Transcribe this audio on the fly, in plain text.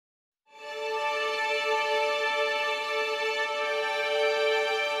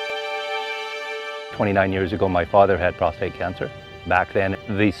29 years ago, my father had prostate cancer. Back then,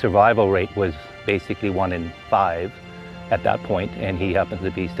 the survival rate was basically 1 in 5 at that point, and he happens to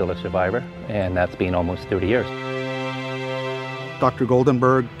be still a survivor, and that's been almost 30 years. Dr.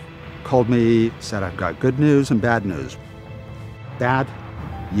 Goldenberg called me, said, I've got good news and bad news. Bad,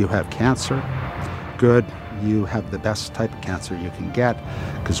 you have cancer. Good, you have the best type of cancer you can get,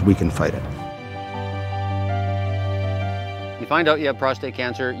 because we can fight it. You find out you have prostate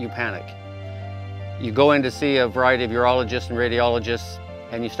cancer, you panic. You go in to see a variety of urologists and radiologists,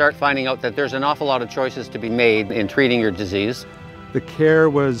 and you start finding out that there's an awful lot of choices to be made in treating your disease. The care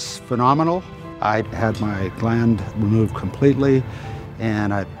was phenomenal. I had my gland removed completely,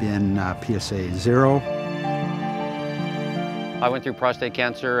 and I've been PSA 0. I went through prostate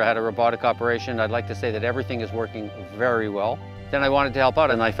cancer, I had a robotic operation. I'd like to say that everything is working very well. Then I wanted to help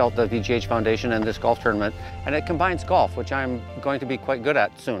out, and I felt the VGH Foundation and this golf tournament, and it combines golf, which I'm going to be quite good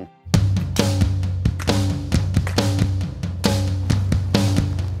at soon.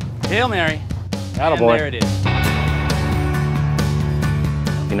 Hail Mary. Attaboy. And there it is.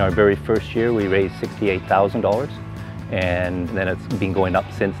 In our very first year, we raised $68,000, and then it's been going up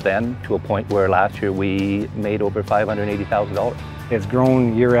since then to a point where last year we made over $580,000. It's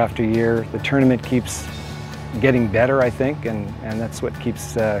grown year after year. The tournament keeps getting better, I think, and that's what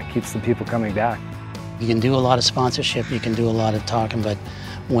keeps the people coming back. You can do a lot of sponsorship, you can do a lot of talking, but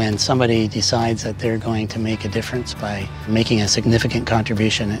when somebody decides that they're going to make a difference by making a significant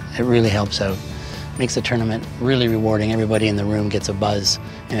contribution, it really helps out. Makes the tournament really rewarding. Everybody in the room gets a buzz,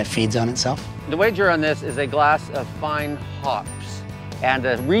 and it feeds on itself. The wager on this is a glass of fine hops and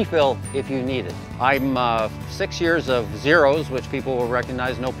a refill if you need it. I'm 6 years of zeros, which people will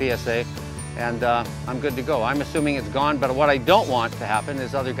recognize, no PSA, and I'm good to go. I'm assuming it's gone, but what I don't want to happen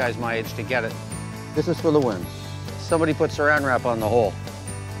is other guys my age to get it. This is for the win. Somebody put saran wrap on the hole.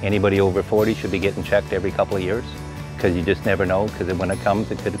 Anybody over 40 should be getting checked every couple of years, because you just never know, because when it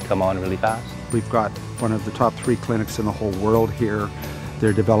comes, it could come on really fast. We've got one of the top 3 clinics in the whole world here.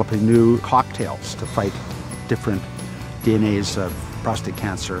 They're developing new cocktails to fight different DNAs of prostate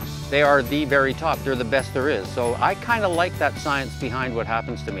cancer. They are the very top. They're the best there is. So I kind of like that science behind what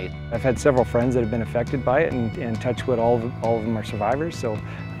happens to me. I've had several friends that have been affected by it, and touch wood, all of them are survivors. So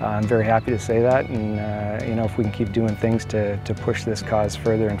I'm very happy to say that, and you know, if we can keep doing things to push this cause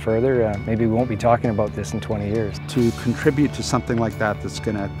further and further, maybe we won't be talking about this in 20 years. To contribute to something like that that's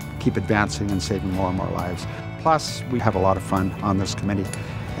going to keep advancing and saving more and more lives. Plus, we have a lot of fun on this committee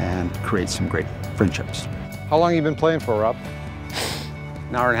and create some great friendships. How long have you been playing for, Rob?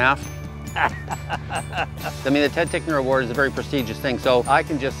 An hour and a half. I mean, the Ted Ticknor Award is a very prestigious thing, so I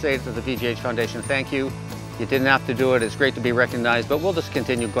can just say to the VGH Foundation, thank you. You didn't have to do it. It's great to be recognized, but we'll just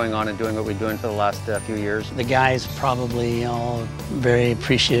continue going on and doing what we're doing for the last few years. The guys probably all very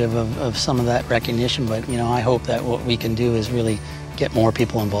appreciative of some of that recognition, but you know, I hope that what we can do is really get more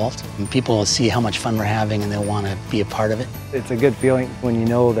people involved. And people will see how much fun we're having and they'll want to be a part of it. It's a good feeling when you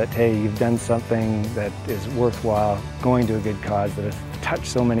know that, hey, you've done something that is worthwhile, going to a good cause that has touched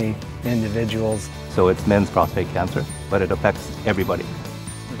so many individuals. So it's men's prostate cancer, but it affects everybody.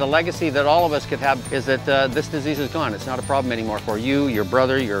 The legacy that all of us could have is that this disease is gone. It's not a problem anymore for you, your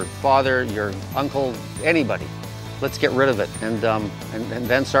brother, your father, your uncle, anybody. Let's get rid of it and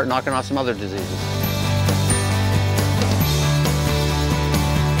then start knocking off some other diseases.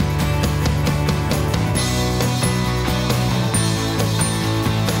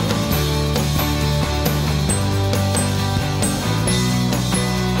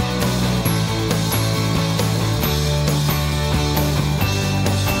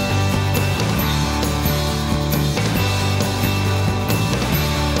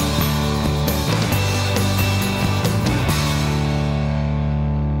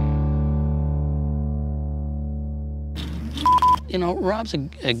 You know, Rob's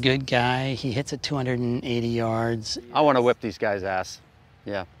a good guy. He hits at 280 yards. I want to whip these guys' ass.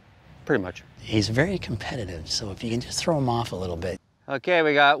 Yeah, pretty much. He's very competitive, so if you can just throw him off a little bit. Okay,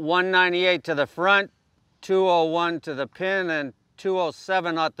 we got 198 to the front, 201 to the pin, and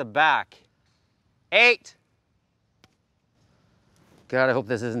 207 at the back. 8. God, I hope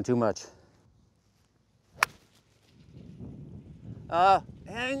this isn't too much.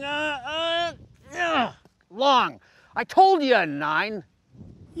 Hang on. Long. I told you a 9.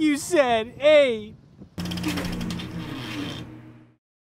 You said 8.